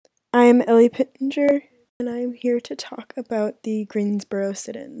I'm Ellie Pittenger, and I'm here to talk about the Greensboro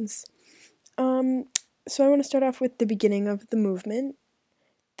sit-ins. Um, so I want to start off with the beginning of the movement.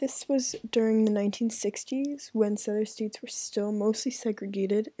 This was during the 1960s when Southern states were still mostly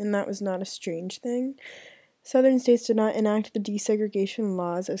segregated, and that was not a strange thing. Southern states did not enact the desegregation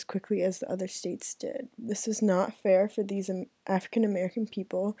laws as quickly as the other states did. This was not fair for these African American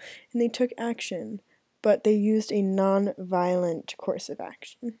people, and they took action, but they used a non-violent course of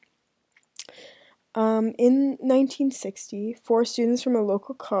action. In 1960, four students from a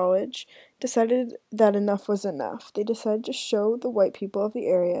local college decided that enough was enough. They decided to show the white people of the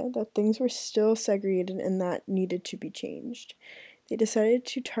area that things were still segregated and that needed to be changed. They decided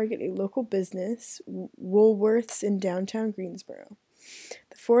to target a local business, Woolworths in downtown Greensboro.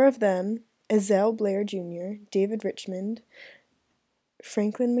 The four of them, Ezell Blair Jr., David Richmond,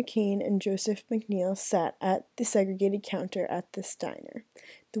 Franklin McCain, and Joseph McNeil, sat at the segregated counter at this diner.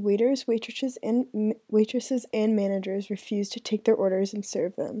 The waiters, waitresses, and managers refused to take their orders and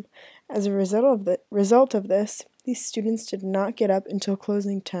serve them. As a result of this, these students did not get up until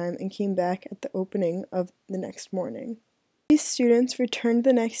closing time and came back at the opening of the next morning. These students returned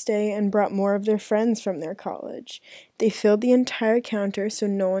the next day and brought more of their friends from their college. They filled the entire counter so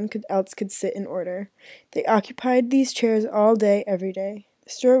no one else could sit and order. They occupied these chairs all day, every day. The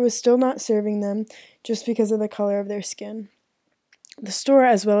store was still not serving them just because of the color of their skin. The store,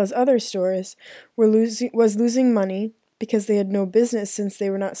 as well as other stores, was losing money because they had no business since they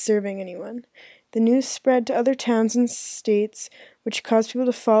were not serving anyone. The news spread to other towns and states, which caused people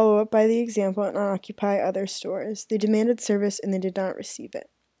to follow up by the example and occupy other stores. They demanded service and they did not receive it.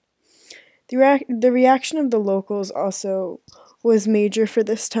 The reaction of the locals also was major for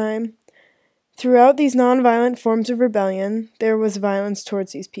this time. Throughout these nonviolent forms of rebellion, there was violence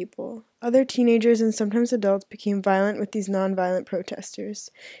towards these people. Other teenagers and sometimes adults became violent with these nonviolent protesters.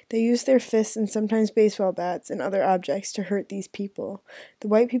 They used their fists and sometimes baseball bats and other objects to hurt these people. The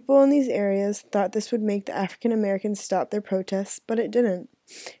white people in these areas thought this would make the African Americans stop their protests, but it didn't.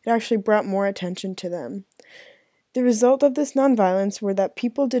 It actually brought more attention to them. The result of this nonviolence were that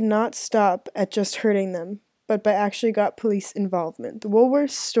people did not stop at just hurting them, but by actually got police involvement. The Woolworths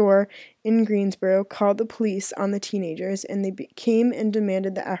store in Greensboro called the police on the teenagers, and they came and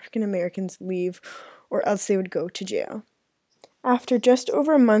demanded the African Americans leave, or else they would go to jail. After just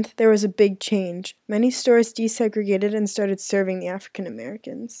over a month, there was a big change. Many stores desegregated and started serving the African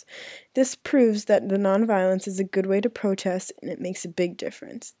Americans. This proves that the nonviolence is a good way to protest, and it makes a big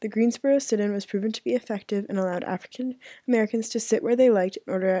difference. The Greensboro sit-in was proven to be effective and allowed African Americans to sit where they liked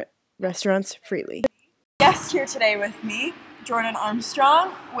and order at restaurants freely. Guest here today with me, Jordan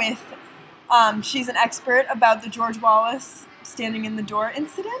Armstrong, she's an expert about the George Wallace standing in the door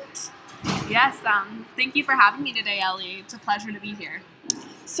incident. Yes, thank you for having me today, Ellie. It's a pleasure to be here.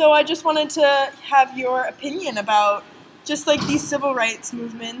 So I just wanted to have your opinion about just like these civil rights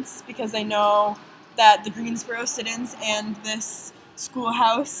movements, because I know that the Greensboro sit-ins and this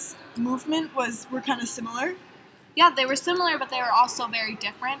schoolhouse movement were kind of similar. Yeah, they were similar, but they were also very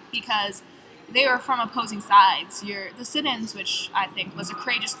different because they were from opposing sides. The sit-ins, which I think was a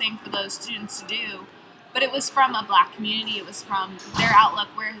courageous thing for those students to do, but it was from a black community. It was from their outlook,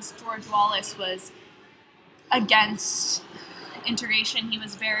 whereas George Wallace was against integration. He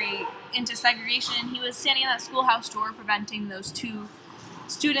was very into segregation. He was standing at that schoolhouse door preventing those two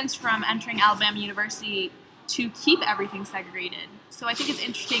students from entering Alabama University to keep everything segregated. So I think it's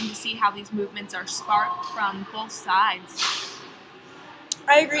interesting to see how these movements are sparked from both sides.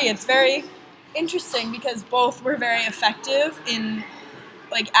 I agree. It's very interesting because both were very effective in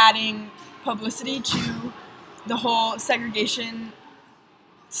like adding publicity to the whole segregation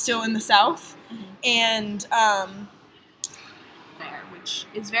still in the South. And which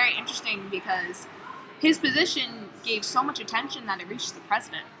is very interesting because his position gave so much attention that it reached the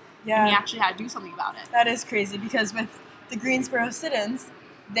president. Yeah. And he actually had to do something about it. That is crazy because with the Greensboro sit-ins,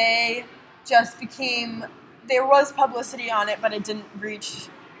 they just became, there was publicity on it, but it didn't reach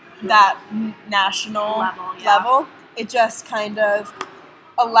that national level. It just kind of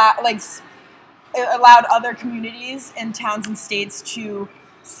allowed other communities and towns and states to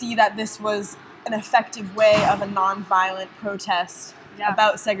see that this was an effective way of a nonviolent protest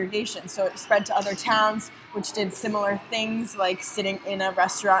about segregation. So it spread to other towns, which did similar things, like sitting in a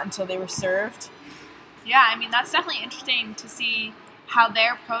restaurant until they were served. Yeah, I mean, that's definitely interesting to see how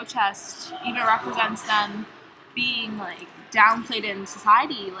their protest even represents them being, like, downplayed in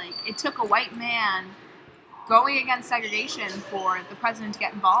society. Like, it took a white man going against segregation for the president to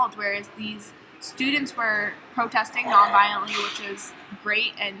get involved, whereas these students were protesting nonviolently, which is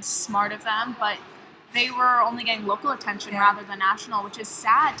great and smart of them, but they were only getting local attention rather than national, which is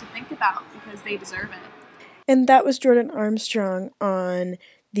sad to think about because they deserve it. And that was Jordan Armstrong on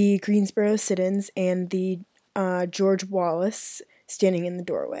the Greensboro sit-ins and the George Wallace standing in the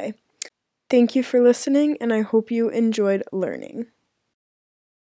doorway. Thank you for listening, and I hope you enjoyed learning.